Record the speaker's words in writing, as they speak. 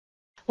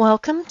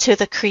Welcome to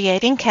the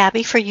Creating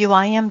Cabi for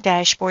UIM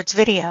Dashboards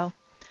video.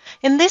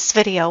 In this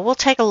video, we'll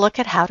take a look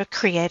at how to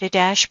create a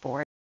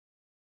dashboard.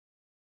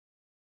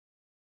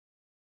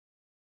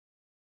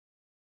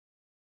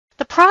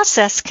 The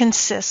process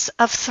consists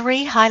of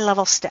 3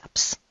 high-level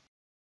steps.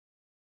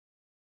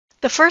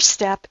 The first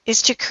step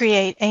is to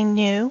create a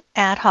new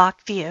ad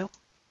hoc view.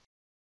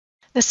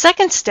 The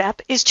second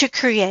step is to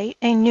create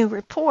a new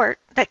report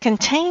that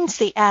contains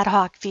the ad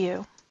hoc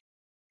view.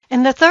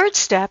 And the third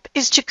step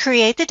is to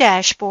create the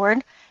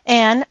dashboard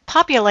and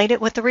populate it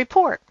with the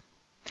report.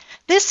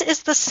 This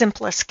is the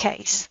simplest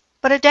case,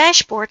 but a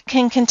dashboard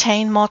can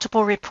contain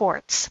multiple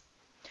reports.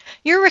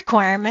 Your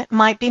requirement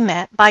might be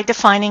met by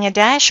defining a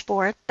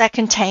dashboard that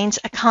contains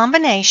a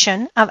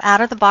combination of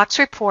out-of-the-box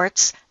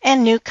reports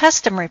and new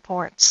custom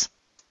reports.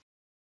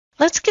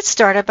 Let's get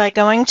started by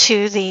going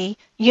to the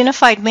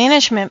Unified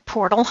Management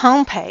Portal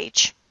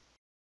homepage.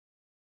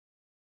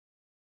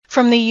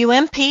 From the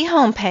UMP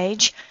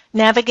homepage,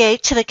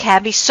 navigate to the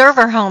Cabi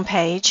server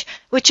homepage,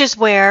 which is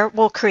where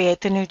we'll create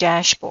the new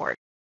dashboard.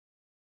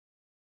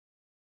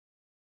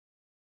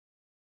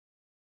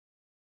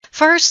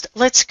 First,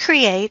 let's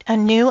create a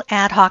new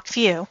ad hoc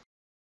view.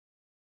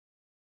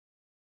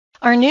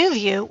 Our new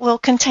view will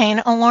contain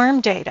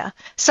alarm data,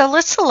 so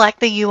let's select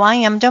the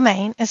UIM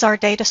domain as our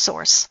data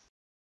source.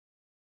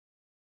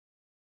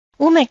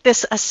 We'll make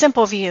this a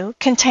simple view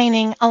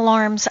containing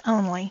alarms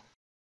only.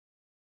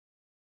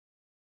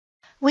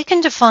 We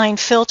can define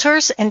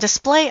filters and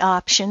display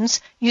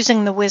options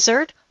using the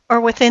wizard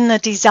or within the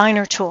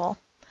designer tool.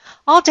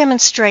 I'll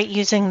demonstrate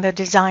using the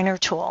designer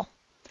tool.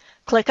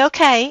 Click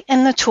OK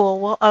and the tool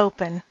will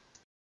open.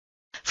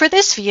 For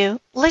this view,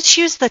 let's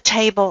use the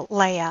table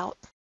layout.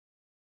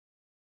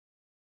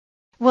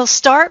 We'll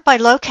start by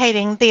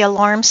locating the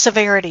alarm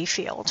severity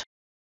field.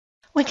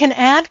 We can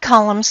add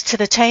columns to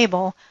the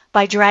table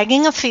by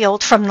dragging a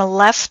field from the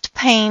left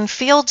pane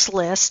fields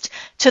list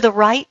to the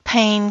right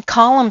pane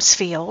columns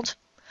field,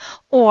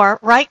 or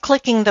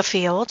right-clicking the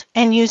field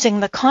and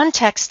using the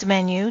context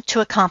menu to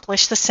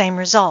accomplish the same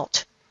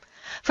result.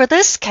 For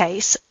this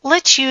case,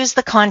 let's use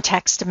the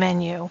context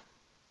menu.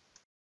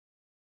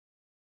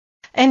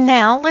 And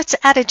now let's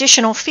add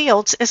additional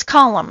fields as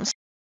columns.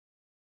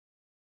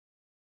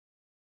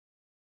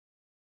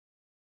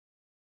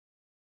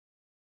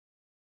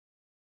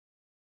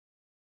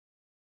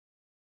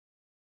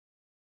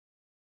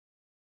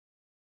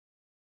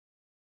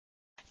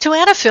 To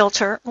add a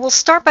filter, we'll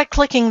start by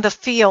clicking the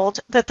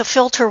field that the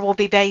filter will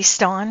be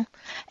based on,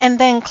 and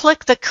then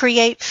click the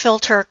Create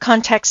Filter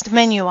context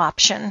menu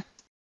option.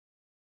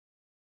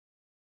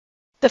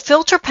 The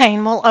filter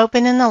pane will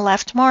open in the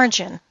left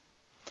margin.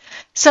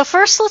 So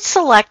first let's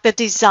select the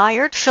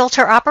desired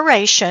filter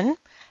operation,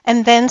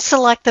 and then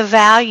select the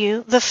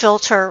value the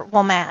filter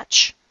will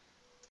match.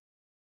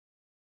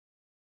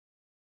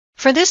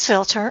 For this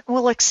filter,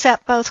 we'll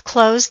accept both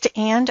closed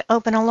and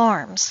open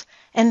alarms,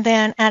 and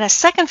then add a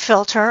second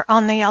filter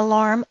on the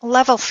alarm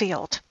level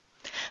field.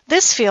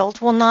 This field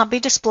will not be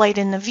displayed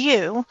in the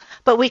view,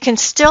 but we can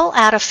still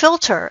add a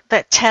filter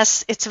that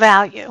tests its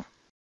value.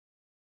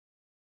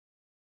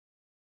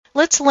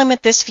 Let's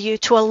limit this view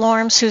to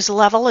alarms whose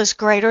level is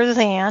greater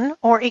than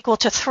or equal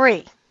to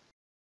 3.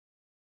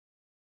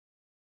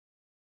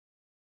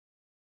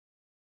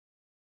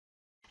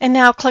 And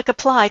now click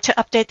Apply to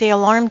update the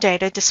alarm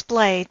data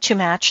displayed to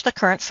match the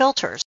current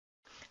filters.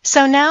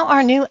 So now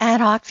our new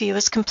ad hoc view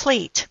is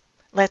complete.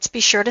 Let's be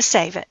sure to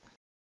save it.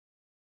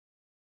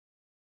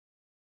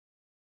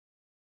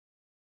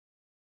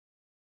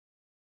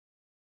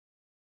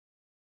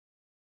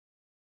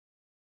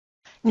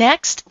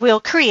 Next, we'll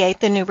create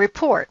the new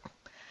report.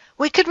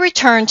 We could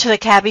return to the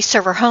Cabi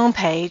server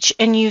homepage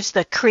and use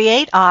the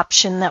Create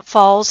option that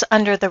falls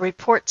under the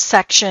Reports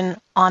section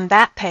on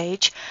that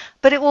page,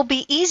 but it will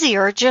be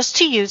easier just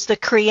to use the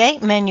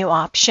Create menu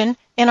option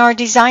in our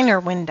designer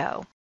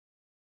window.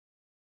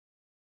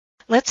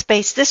 Let's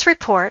base this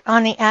report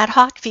on the ad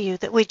hoc view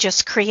that we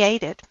just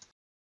created.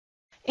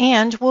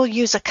 And we'll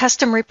use a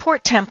custom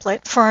report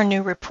template for our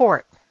new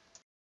report.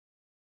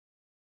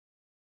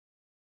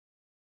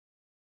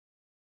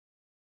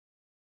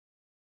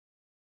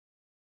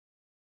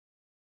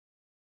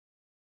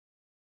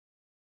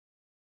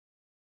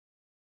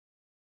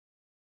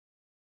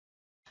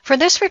 For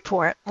this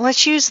report,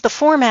 let's use the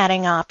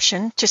formatting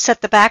option to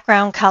set the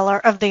background color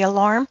of the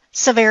alarm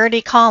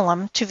severity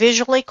column to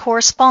visually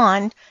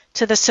correspond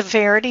to the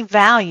severity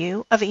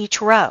value of each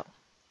row.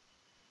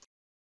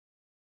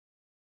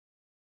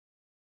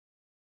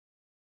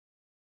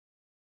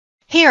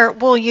 Here,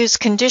 we'll use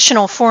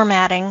conditional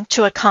formatting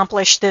to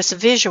accomplish this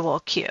visual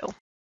cue.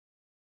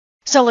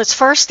 So let's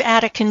first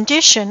add a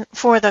condition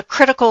for the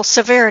critical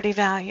severity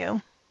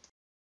value.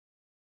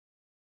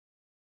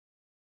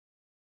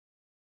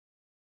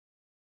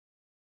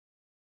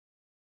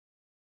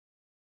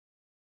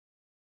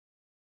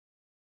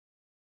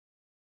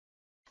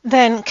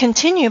 Then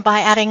continue by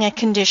adding a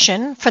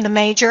condition for the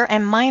major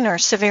and minor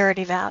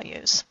severity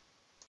values.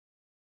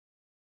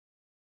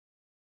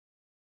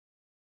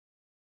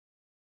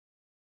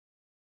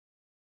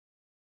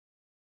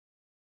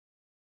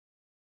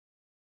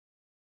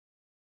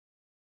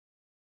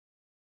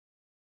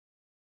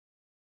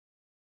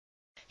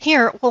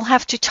 Here, we'll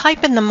have to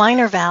type in the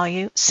minor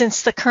value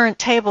since the current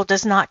table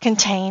does not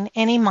contain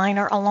any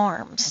minor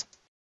alarms.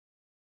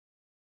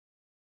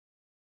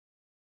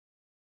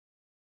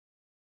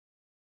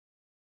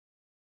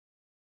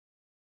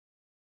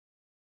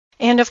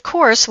 And of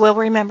course, we'll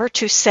remember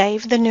to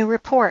save the new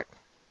report.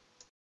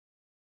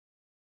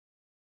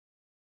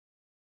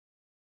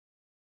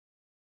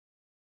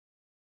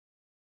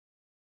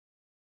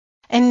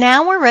 And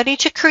now we're ready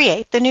to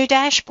create the new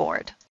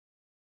dashboard.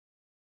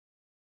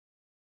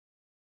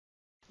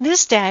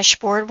 This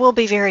dashboard will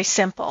be very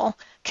simple,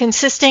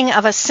 consisting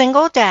of a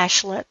single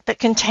dashlet that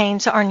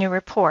contains our new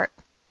report.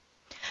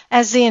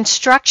 As the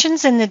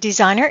instructions in the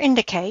designer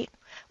indicate,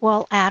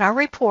 we'll add our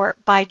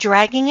report by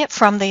dragging it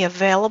from the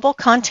available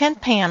content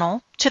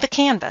panel to the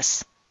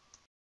canvas.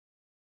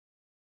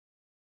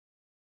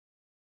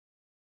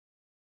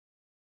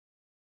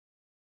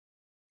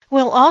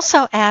 We'll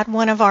also add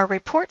one of our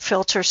report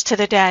filters to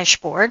the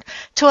dashboard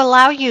to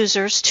allow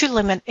users to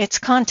limit its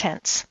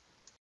contents.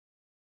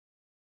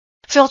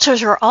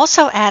 Filters are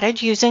also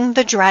added using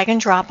the drag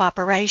and drop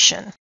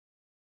operation.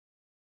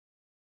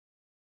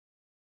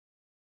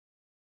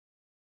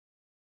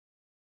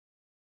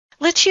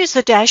 Let's use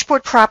the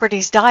Dashboard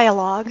Properties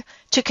dialog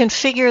to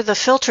configure the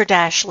filter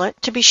dashlet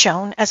to be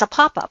shown as a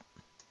pop-up.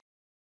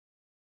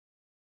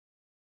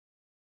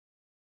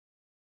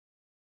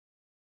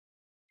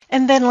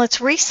 And then let's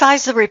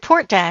resize the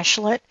report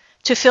dashlet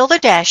to fill the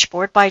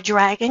dashboard by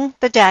dragging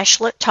the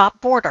dashlet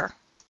top border.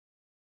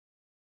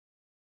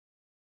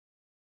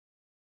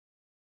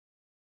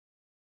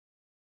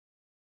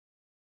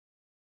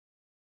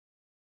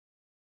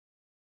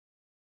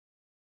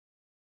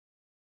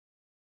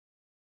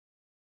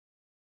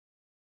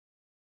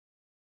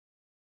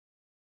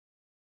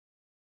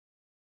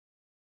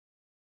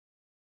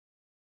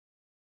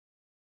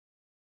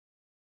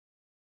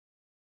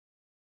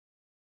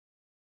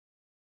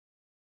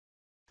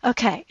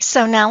 Okay,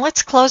 so now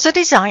let's close the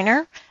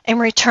designer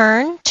and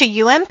return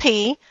to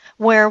UMP,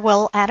 where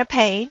we'll add a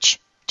page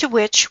to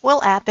which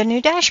we'll add the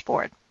new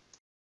dashboard.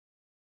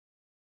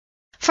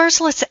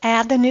 First, let's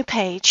add the new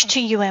page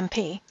to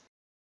UMP.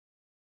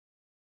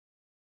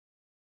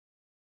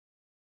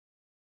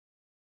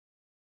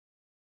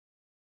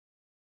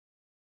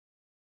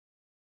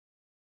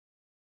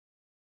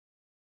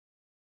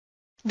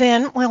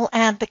 Then we'll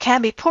add the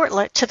Cabi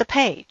portlet to the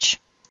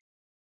page.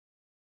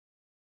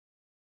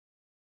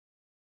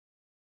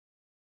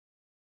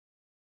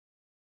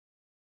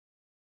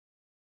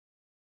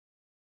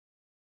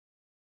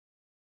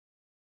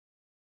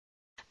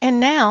 And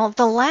now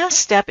the last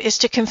step is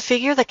to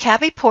configure the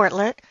Cabi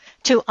portlet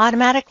to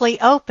automatically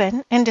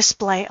open and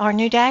display our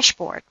new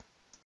dashboard.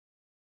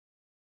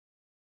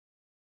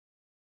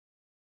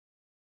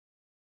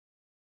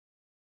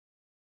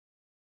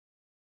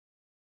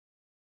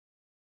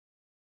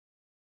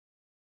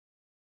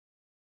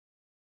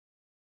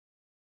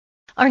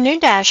 Our new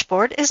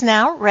dashboard is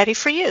now ready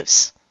for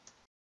use.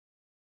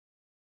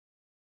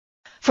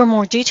 For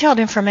more detailed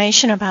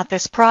information about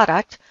this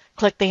product,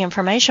 click the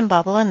information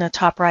bubble in the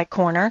top right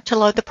corner to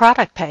load the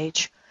product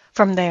page.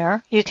 From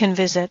there, you can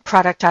visit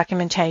product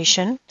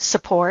documentation,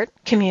 support,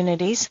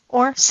 communities,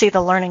 or see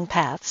the learning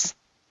paths.